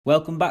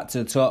Welcome back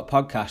to the Talk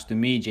Podcast with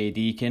me, Jay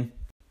Deakin.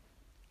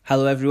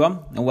 Hello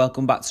everyone and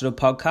welcome back to the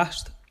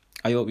podcast.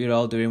 I hope you're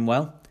all doing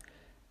well.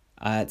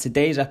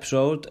 Today's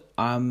episode,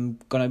 I'm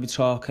going to be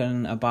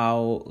talking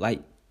about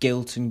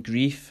guilt and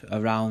grief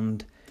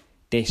around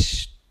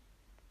this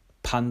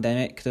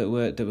pandemic that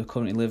we're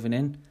currently living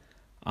in,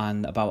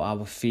 and about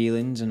our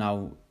feelings and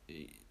how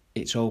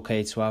it's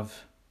okay to have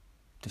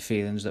the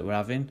feelings that we're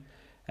having.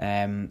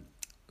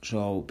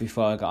 So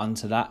before I get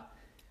onto that,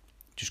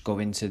 just go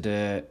into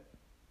the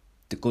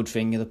good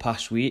thing of the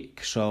past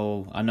week.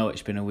 So I know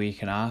it's been a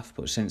week and a half,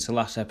 but since the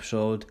last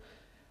episode,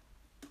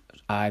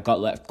 I got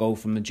let go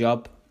from the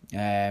job,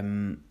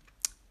 and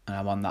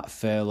I'm on that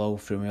furlough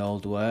through my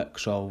old work,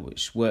 so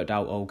it's worked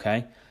out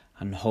okay,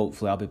 and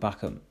hopefully I'll be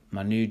back at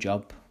my new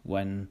job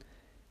when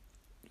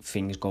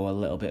things go a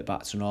little bit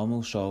back to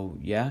normal. So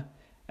yeah,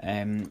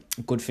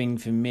 good thing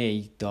for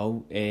me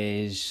though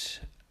is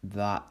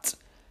that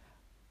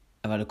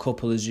I've had a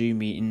couple of Zoom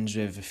meetings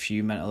with a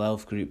few mental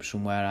health groups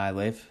from where I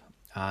live,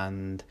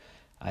 and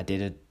I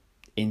did an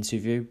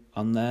interview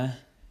on there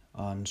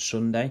on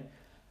Sunday,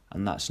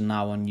 and that's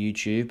now on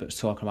YouTube. It's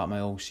talking about my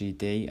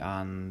OCD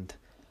and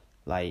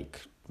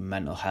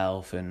mental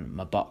health and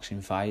my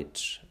boxing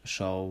fights.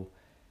 So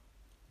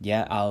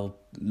yeah, I'll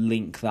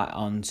link that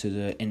onto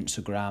the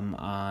Instagram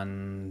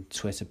and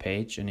Twitter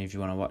page, and if you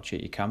want to watch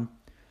it, you can.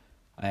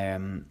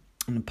 In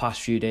the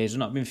past few days, I've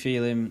not been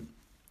feeling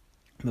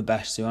my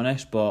best, to be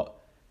honest, but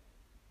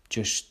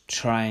just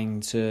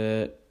trying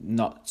to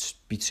not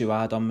be too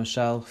hard on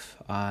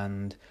myself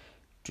and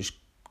just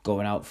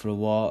going out for a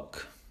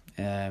walk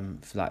for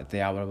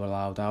the hour we're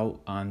allowed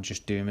out, and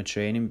just doing my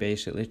training,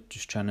 basically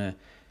just trying to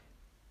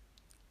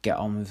get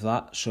on with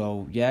that.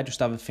 So yeah,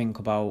 just have a think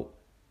about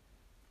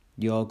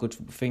your good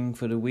thing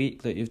for the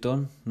week that you've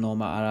done, no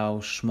matter how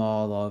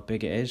small or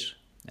big it is.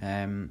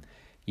 So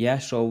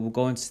we'll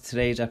go into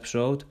today's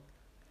episode,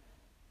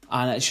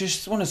 and I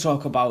just want to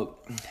talk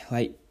about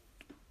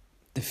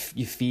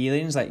your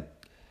feelings,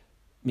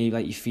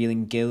 maybe you're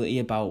feeling guilty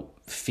about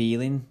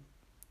feeling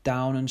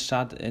down and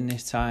sad in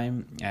this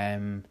time,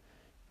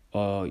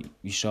 or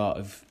you sort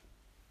of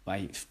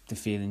the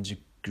feelings of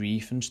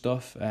grief and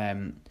stuff.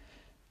 And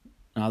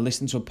I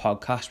listened to a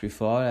podcast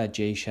before,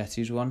 Jay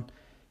Shetty's one,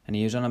 and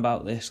he was on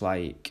about this,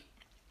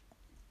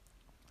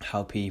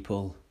 how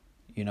people,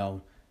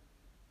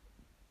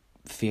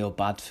 feel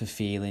bad for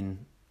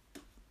feeling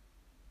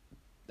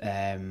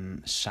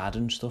sad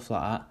and stuff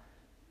like that,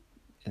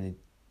 and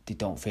they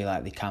don't feel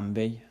like they can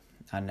be.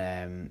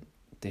 And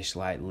this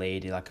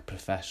lady, a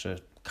professor,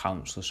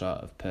 counsellor sort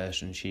of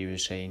person, she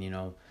was saying,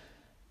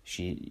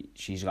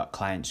 she's got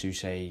clients who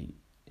say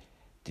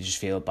they just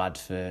feel bad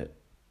for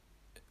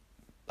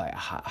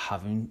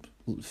having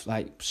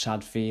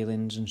sad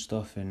feelings and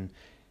stuff, and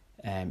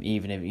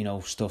even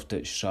if stuff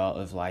that's sort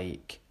of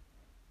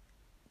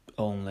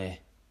only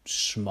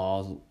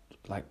small,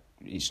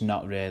 it's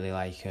not really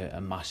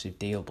a massive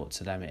deal, but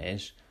to them it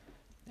is.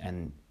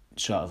 And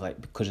sort of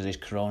because of this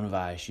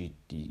coronavirus,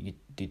 you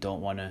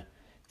don't want to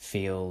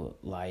feel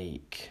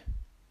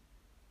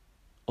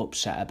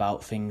upset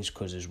about things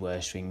because there's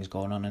worse things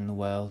going on in the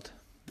world.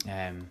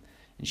 And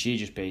she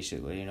just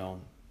basically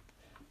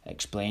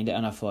explained it,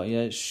 and I thought,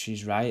 yeah,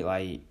 she's right,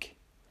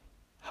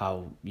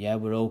 how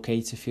we're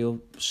okay to feel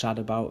sad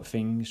about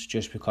things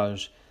just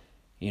because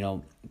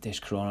this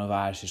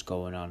coronavirus is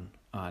going on,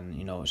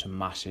 and it's a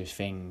massive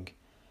thing,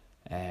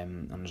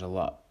 and there's a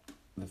lot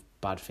of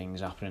bad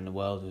things happening in the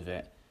world with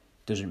it.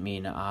 Doesn't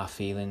mean that our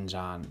feelings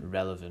aren't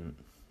relevant.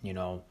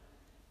 You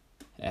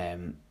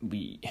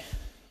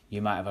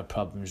might have had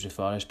problems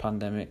before this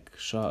pandemic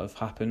sort of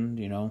happened,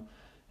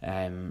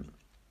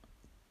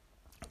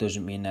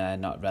 doesn't mean they're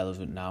not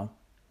relevant now.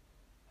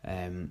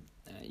 It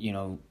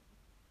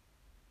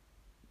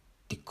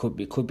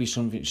could be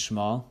something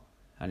small,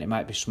 and it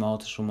might be small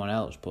to someone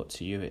else, but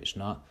to you it's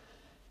not.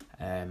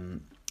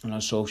 And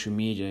on social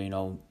media,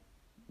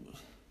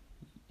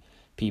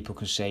 people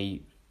can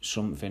say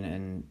something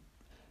and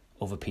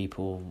other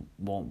people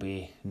won't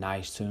be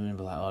nice to them and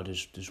be like, oh,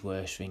 there's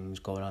worse things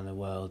going on in the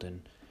world,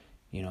 and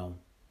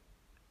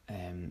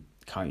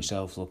count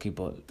yourself lucky.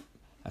 But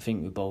I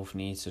think we both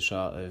need to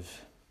sort of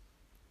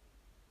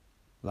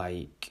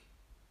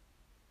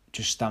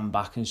just stand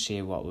back and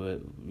see what we're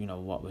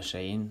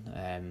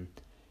saying.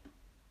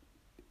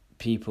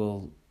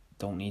 People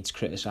don't need to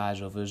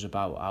criticise others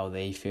about how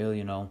they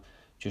feel.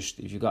 Just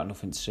if you've got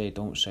nothing to say,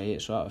 don't say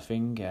it, sort of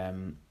thing.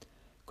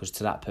 Because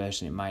to that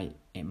person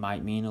it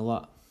might mean a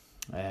lot.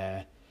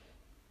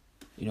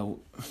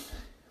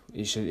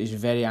 It's a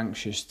very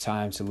anxious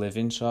time to live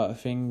in, sort of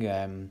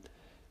thing.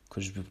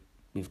 Because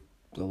we've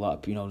a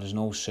lot of there's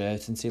no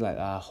certainty.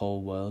 Our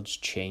whole world's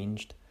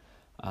changed,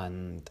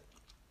 and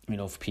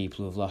for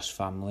people who've lost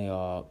family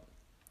or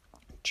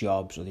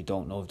jobs, or they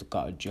don't know if they've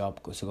got a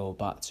job to go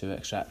back to,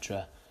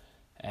 etc.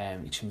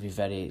 It can be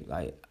very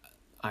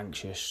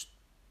anxious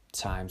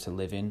time to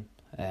live in,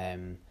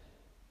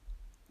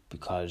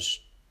 because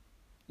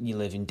you're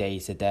living day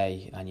to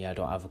day and you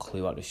don't have a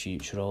clue what the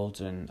future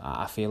holds. And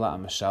I feel like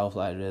I'm myself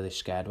really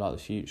scared about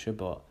the future,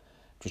 but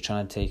just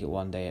trying to take it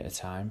one day at a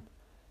time.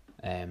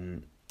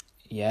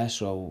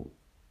 So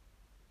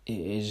it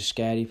is a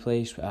scary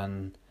place,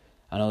 and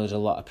I know there's a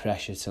lot of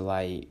pressure to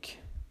like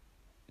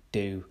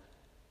do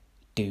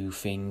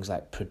things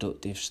like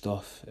productive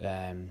stuff.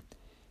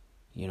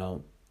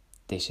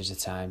 This is a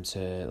time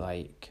to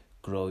like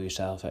grow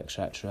yourself,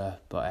 etc.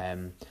 But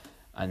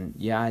I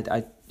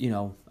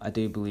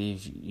do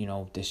believe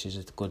this is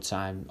a good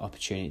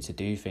opportunity to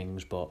do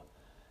things, and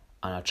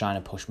I'm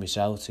trying to push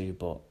myself to,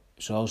 but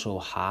it's also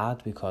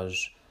hard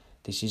because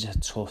this is a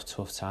tough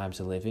time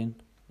to live in,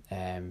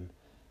 and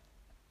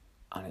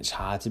it's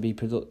hard to be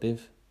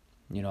productive,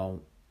 and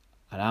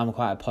I'm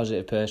quite a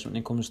positive person when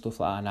it comes to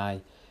stuff like that, and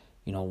I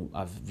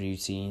have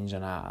routines,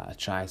 and I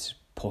try to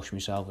push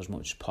myself as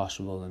much as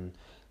possible and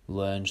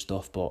learn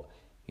stuff, but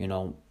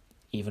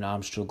even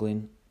I'm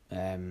struggling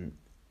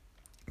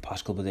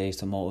past couple of days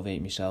to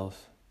motivate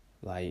myself,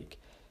 like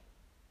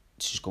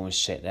just go and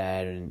sit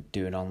there and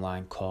do an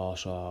online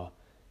course or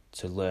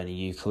to learn a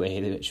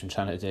ukulele, which I'm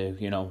trying to do,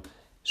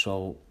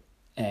 so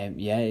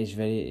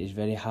it's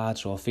very hard.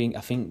 So I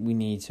think we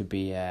need to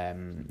be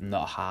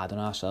not hard on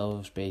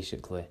ourselves,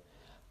 basically,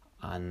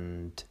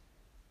 and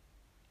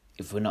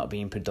if we're not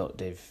being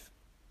productive,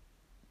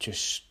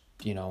 just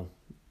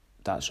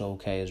that's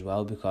okay as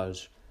well,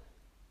 because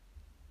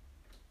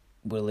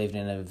we're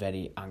living in a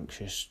very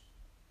anxious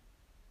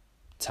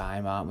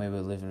time, aren't we?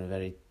 We're living in a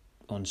very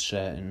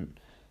uncertain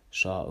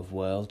sort of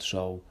world,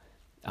 so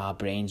our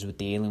brains were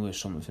dealing with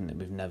something that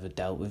we've never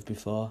dealt with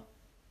before.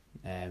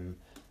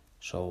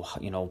 So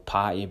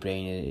part of your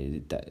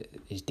brain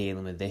is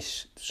dealing with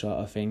this sort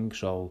of thing.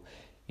 So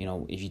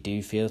if you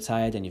do feel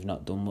tired and you've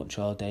not done much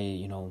all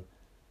day,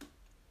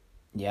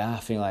 I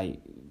feel like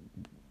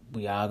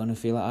we are going to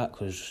feel like that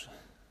because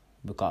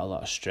we've got a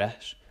lot of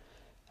stress.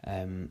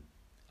 And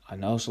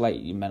also like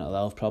your mental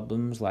health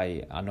problems,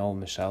 like I know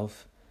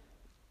myself,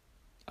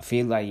 I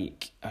feel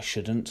like I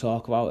shouldn't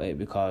talk about it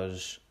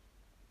because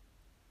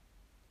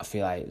I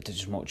feel like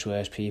there's much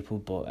worse people,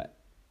 but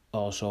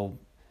also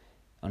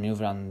on the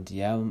other hand,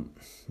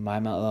 my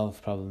mental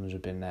health problems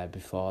have been there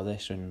before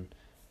this, and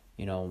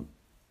they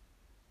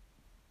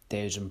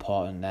was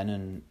important then,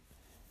 and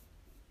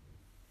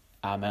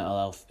our mental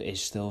health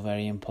is still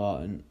very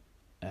important,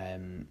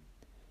 and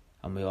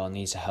we all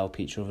need to help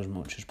each other as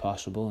much as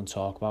possible and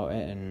talk about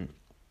it, and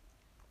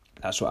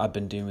that's what I've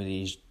been doing with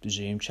these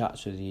Zoom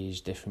chats with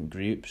these different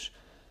groups,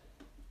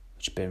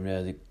 which have been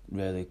really,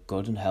 really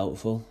good and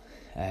helpful.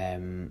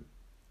 And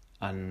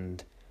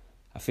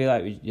I feel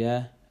like we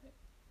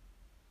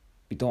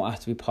don't have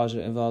to be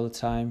positive all the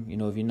time.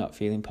 If you're not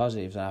feeling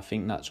positive, then I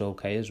think that's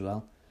okay as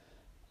well.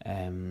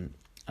 And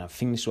I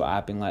think this is what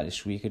I've been like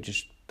this week.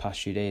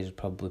 Past few days, I've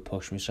probably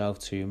pushed myself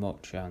too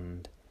much,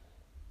 and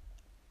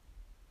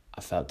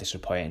I felt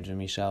disappointed with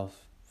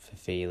myself for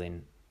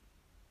feeling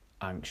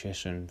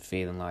anxious and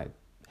feeling like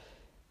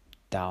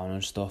down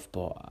and stuff,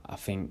 but I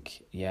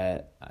think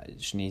I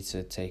just need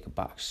to take a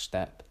back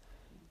step.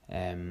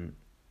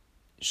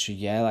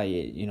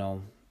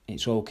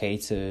 It's okay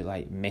to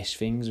like miss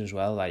things as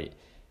well, like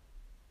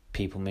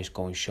people miss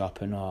going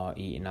shopping or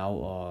eating out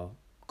or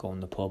going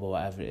to the pub or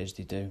whatever it is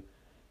they do,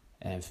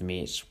 and for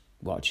me it's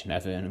watching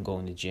Everton and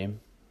going to the gym,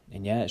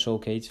 and it's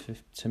okay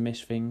to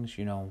miss things,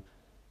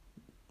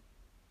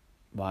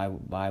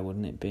 why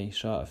wouldn't it be,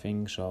 sort of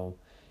thing. So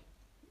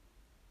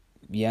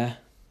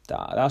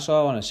that's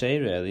all I want to say,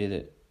 really,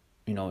 that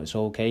it's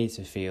okay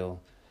to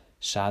feel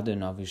sad,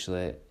 and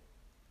obviously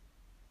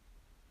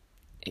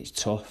it's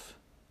tough,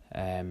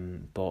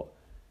 but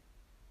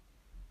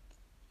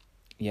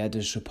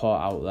there's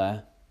support out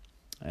there.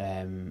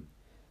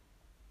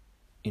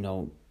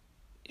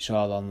 It's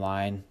all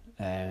online.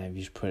 If you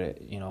just put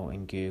it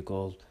in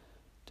Google,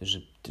 there's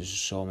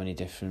so many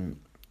different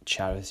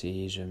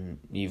charities, and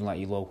even like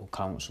your local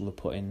council are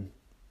putting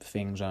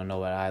things. I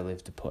know where I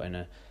live, they're putting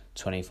a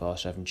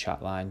 24/7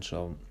 chat line.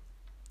 So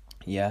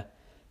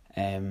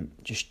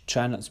just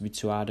try not to be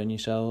too hard on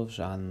yourselves,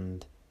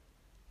 and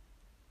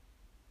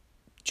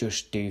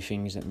just do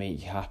things that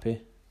make you happy,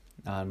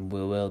 and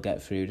we will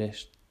get through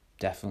this,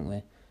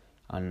 definitely,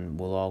 and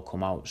we'll all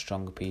come out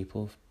stronger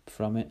people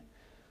from it.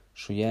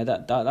 So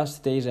that's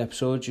today's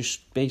episode,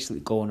 just basically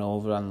going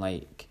over and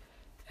like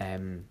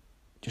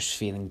just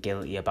feeling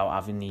guilty about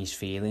having these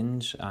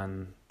feelings,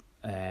 and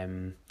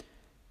it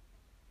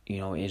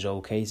is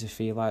okay to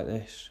feel like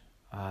this,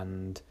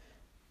 and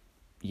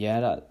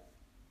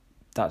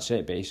that's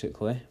it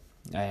basically.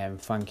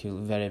 Thank you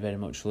very, very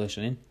much for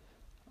listening,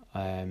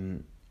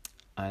 and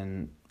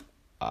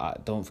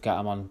don't forget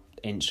I'm on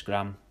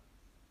Instagram,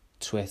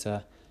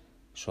 Twitter,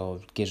 so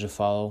give us a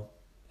follow,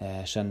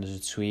 send us a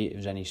tweet if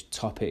there's any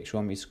topics you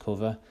want me to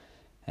cover.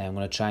 I'm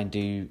going to try and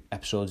do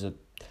episodes a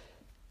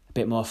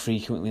bit more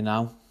frequently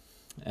now,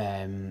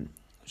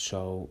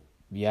 so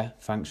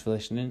thanks for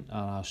listening,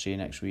 and I'll see you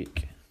next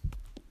week.